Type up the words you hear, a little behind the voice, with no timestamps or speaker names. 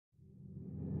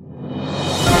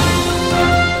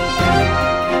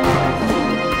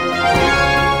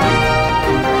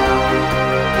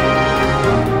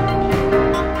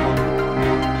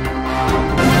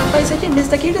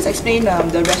explain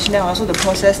the rationale, also the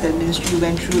process that ministry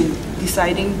went through in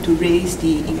deciding to raise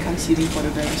the income ceiling for the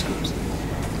various groups?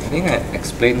 I think I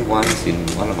explained once in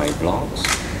one of my blogs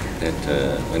that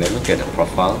when I look at the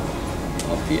profile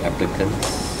of the applicants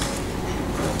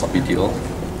for BTO,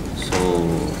 so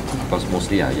of course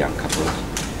mostly are young couples,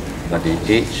 but the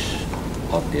age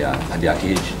of their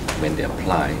age when they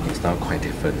apply is now quite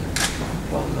different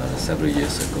from several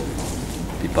years ago.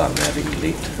 People are marrying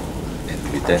late, and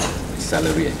with that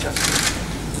salary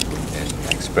adjustment, and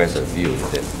I express a view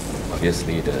that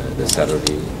obviously the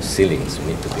salary ceilings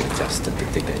need to be adjusted to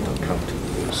take that into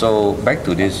account. So back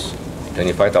to this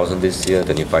 25,000 this year,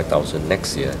 25,000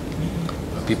 next year,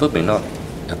 people may not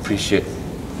appreciate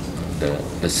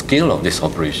the scale of this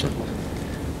operation.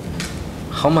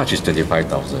 How much is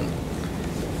 25,000?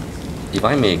 If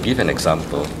I may give an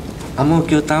example, Ang Mo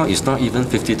Kio Town is not even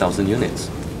 50,000 units.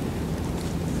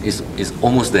 It's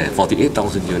almost there,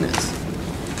 48,000 units.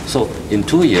 So in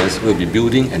 2 years, we'll be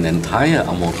building an entire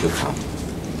Ang Mo Kio Town.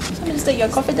 So Minister, you're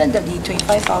confident that the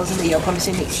 25,000 that you're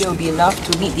promising next year will be enough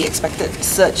to meet the expected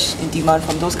surge in demand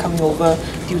from those coming over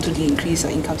due to the increase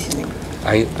of income ceiling?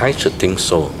 I should think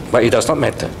so, but it does not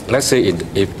matter. Let's say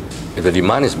if the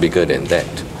demand is bigger than that,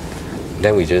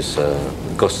 then we just,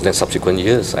 because then subsequent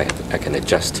years I can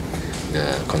adjust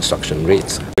the construction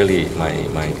rates. Really,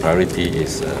 my priority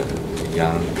is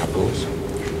young couples,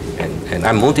 and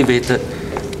I'm motivated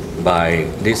by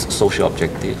this social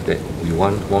objective that we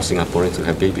want more Singaporeans to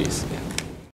have babies.